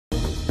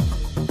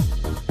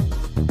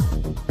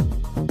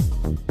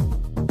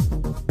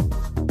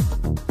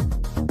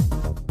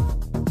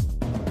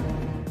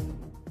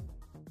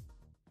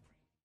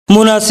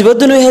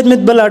munaasabaddan oo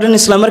mid ballaaran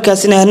isla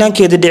markaasina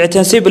hanaankeeda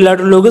dhicitaan si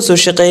ballaaran looga soo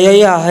shaqeeyay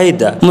ayaa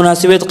ahayd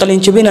munaasabad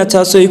qalinjabina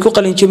taasoo ay ku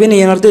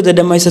qalinjabinayeen ardayda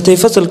dhamaysatay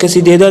fasalka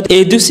 8aad ee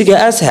dugsiga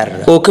Azhar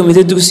oo kamid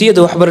ah dugsiyada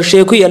waxbarasho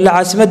ee ku yaala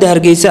caasimadda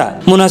Hargeysa.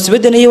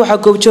 Munaasabadan ayaa waxaa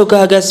goobjoog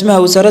ah agaasimaha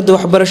wasaaradda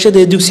waxbarashada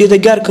ee dugsiyada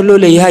gaarka loo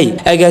leeyahay,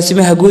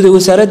 agaasimaha guud ee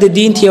wasaaradda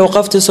diinta iyo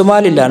awqaafta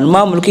Somaliland,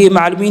 maamulka iyo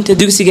macallimiinta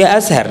dugsiga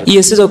Azhar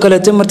iyo sidoo kale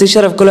tamarti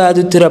sharaf kale aad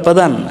u tiro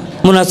badan.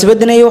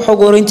 munaasabadan ayaa waxaa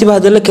ugu horeyntiba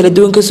hadallo kala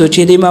duwan ka soo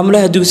jeeday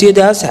maamulaha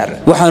dugsiyada Azhar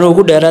waxaana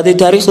ugu dheeraaday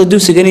taariikhda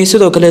dugsigan iyo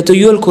sidoo kale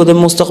yoolkooda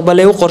mustaqbal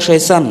ee u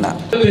qorshaysan.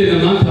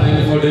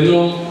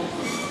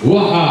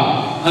 waxa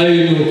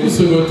aynu ku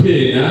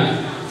sugotayna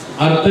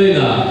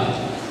ardayda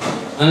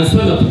aan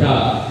sanadka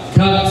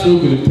ka soo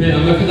gudubtay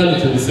ama ka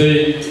qalinjabisay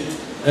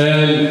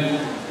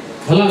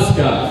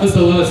kalaaska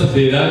fasalada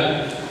 8aad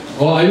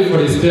oo ay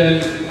fadhiisteen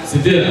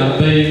 8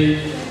 arday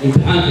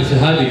imtixaanka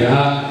shahaadiga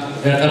ah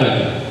ee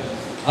qaranka.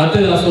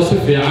 ardaydaas oo si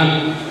fiican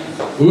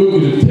uga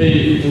gudubtay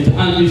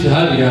imtixaankii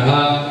shahaadiga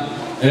ahaa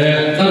ee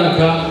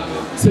qaranka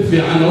si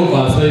fiican u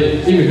baasay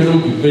imikana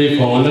u gudbay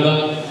fawaanada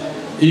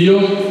iyo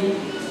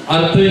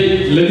arday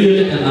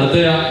 26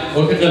 arday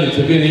oo ka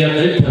qalinjabinaya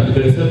qaybta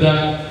madarasada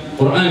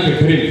quraanka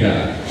kariimka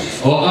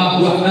oo ah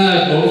wax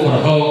aad u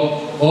farxo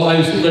oo ay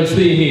isku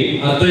qaybsan yihiin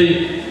arday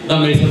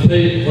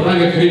dhamaysatay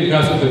quraanka kariimka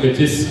saddex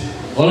jis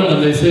oo la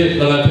dhamaysay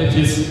 20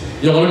 jis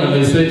iyo oo la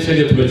dhamaysay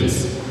 5 jis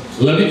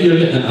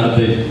 26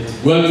 arday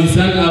waa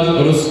miisaan aad u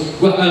culus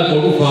wax aad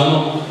ugu faano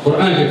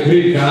quraanka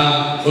kariimka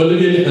oo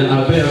 26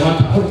 arday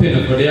maanta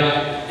horteena fadhiya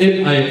in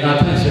ay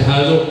qaataan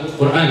shahaado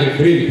quraanka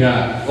kariimka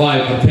oo ay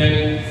barteen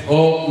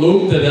oo loo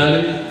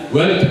dadaalay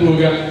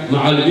waalidkooda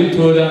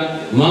macallimiintooda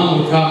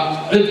maamulka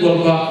cid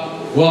walba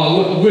waa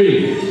wax weyn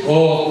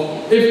oo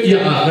if iyo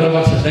aakhiraba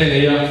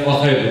shaqeynaya oo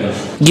khayr badan.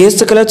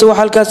 geesta kale waxaa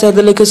halkaas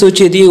hadallo ka soo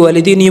jeediyay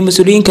waalidiin iyo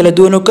mas'uuliyiin kala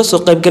duwan oo ka soo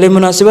qayb galay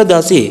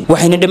munaasabadaasi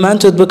waxayna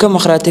dhammaantoodba ka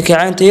maqraatay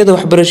kacaan tayada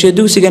waxbarashada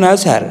dugsiga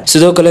Azhar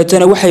sidoo kale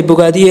tan waxay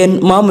bogaadiyeen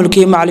maamulka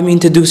iyo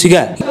macallimiinta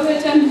dugsiga.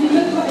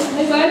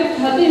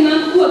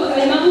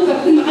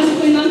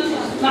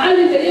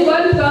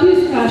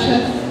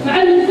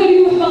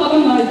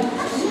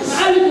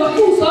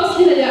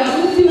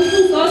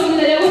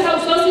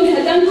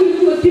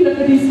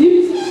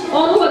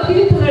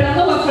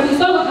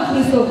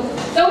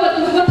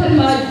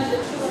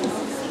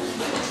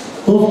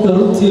 qofka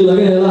runtii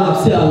laga helo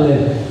cabsi alle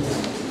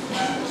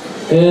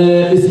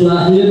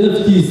islaaxiyo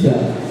naftiisa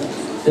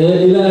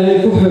ilaahay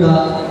ku xidha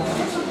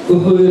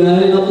wuxuu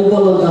ilaahayna u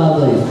ballan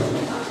qaaday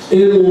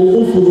inuu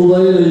u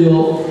fududaynayo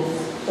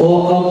oo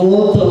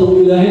aqoonta uu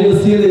ilaahayna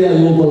siinaya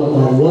ayuu ballan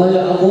qaaday waayo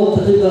aqoonta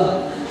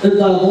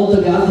cidda aqoonta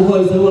gacanta ku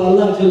haysa waa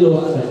allah jalla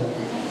wacala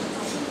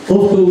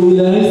qofka uu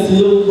ilaahay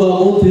siiyo baa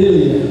aqoonta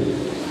helaya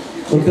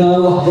marka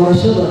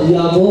waxbarashada iyo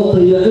aqoonta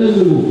iyo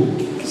cilmigu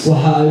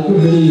waxa ay ku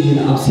xiran yihiin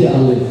cabsi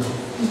alle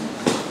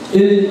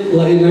in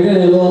la inaga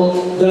helo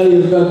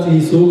daayir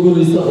baabkii soo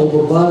goraysa oo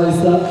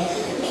barbaaraysa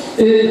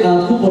in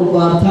aad ku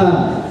barbaartaan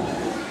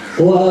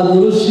oo aad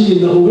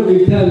noloshiina uga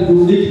dhigtaan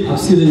gudhig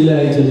cabsida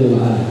ilaahay jalla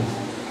wacala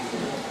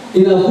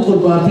in aad ku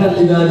barbaartaan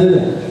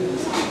cibaadada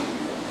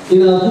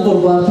in aad ku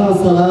barbaartaan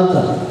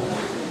salaada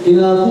in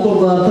aad ku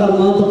barbaartaan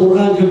maanta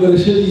qur-aanka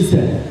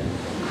barashadiisa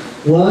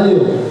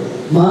waayo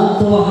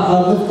maanta waxa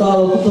aad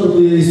naftaada ku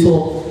tarbiyeyso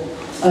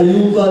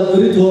ayuu baad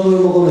barid hore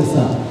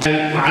noqonaysaa.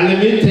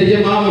 macallimiinta iyo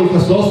maamulka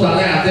soo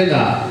saaray ardayda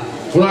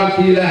quraanka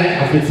ilaahay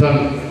xafidsan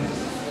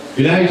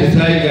ilaahay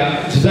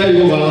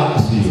jasaayiga waa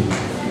siiyo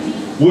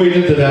wayna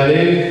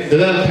dadaaleen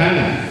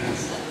dadaalkana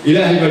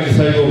ilaahay baa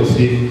jasaayiga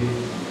wasiin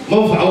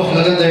manfaca wax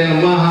laga dayna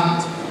maaha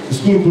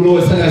iskuulkuna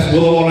waa isagaas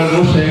wada wala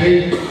noo sheegay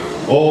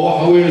oo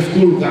waxa weeye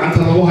iskuul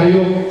gacanta lagu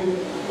hayo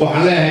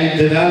waxaan leeyahay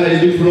dadaal ay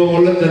difro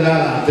wala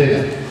dadaal ardayda.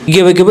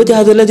 gabagabada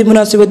hadalladii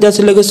munaasabadaas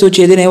laga soo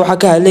jeedinay waxaa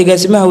ka hadlay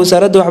agaasimaha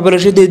wasaaradda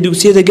waxbarashada ee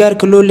dugsiyada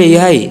gaarka loo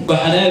leeyahay.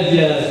 waxaan aad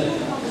iyo aad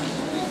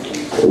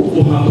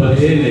u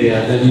hambalyeynaya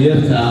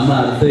dhalinyarta ama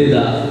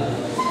ardayda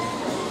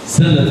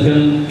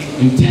sanadkan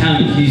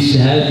imtixaankii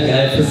shahaadiga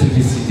ah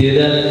fasalkii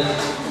 8aad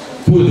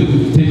kuwada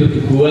gudubtay marka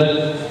koowaad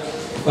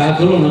waxaa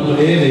kaloo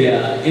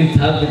hambalyeynayaa inta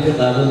hadda ka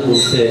qaadan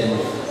doonteen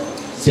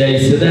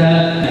siyaasadaha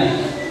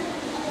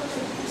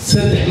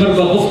 3 mar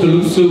baa qofka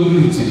lagu soo gudbi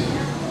jiray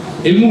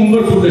ilmuhu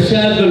markuu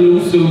dhashaaba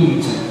loogu soo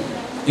gudbi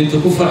inta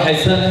ku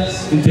farxaysa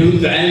inta u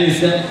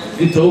ducaynaysa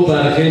inta u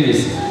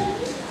baarakeynaysa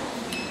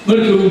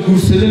marka uu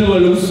guursadana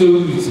waa lagu soo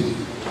gudbi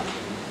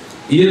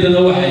iyadana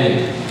waxaad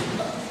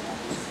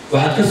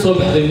ka soo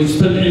baxday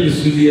mujtamacii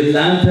mas'uuliyad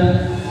la'aanta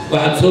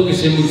waxaad soo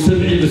gashay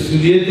mujtamacii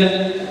mas'uuliyadda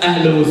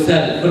ahlan wa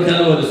sahlan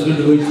markaana waa la soo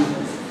dhaweyn.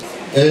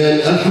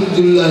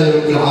 alxamdulilaahi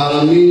rabbil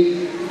caalamiin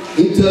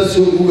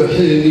intaasoo uga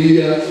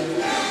xeeniya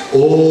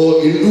oo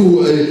indhuhu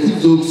ay ku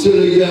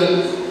doogsanayaan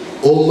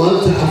oo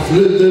maanta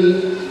xafladan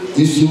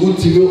isugu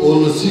timi oo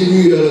nasiib u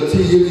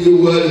yeelatay iyagiyo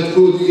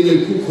waalidkoodii inay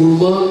ku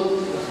kulmaan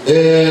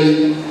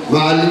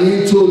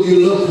macallimiintoodii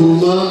la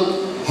kulmaan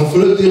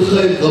xafladii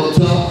khayr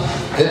qabta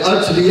ee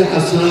ajri iyo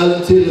xasanaad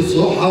inteena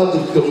soo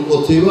xaadirka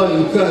noqotay baa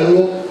aynu ka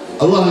helo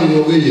allah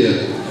inooga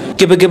yeelo.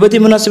 gabagabadii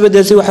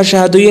munaasabadaasi waxaa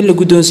shahaadooyin la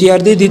guddoonsiiyay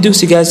ardaydii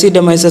dugsigaasi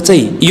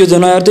dhammaysatay iyadoo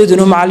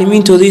ardayduna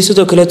macallimiintoodii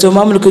sidoo kale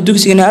maamulka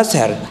dugsiga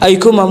Azhar ay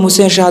ku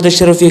maamuseen shahaado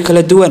sharaf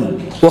kala duwan.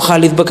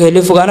 وخالد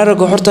بكيلي فوقانا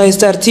رقو حرطة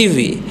ستار تي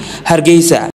في هرقيسة.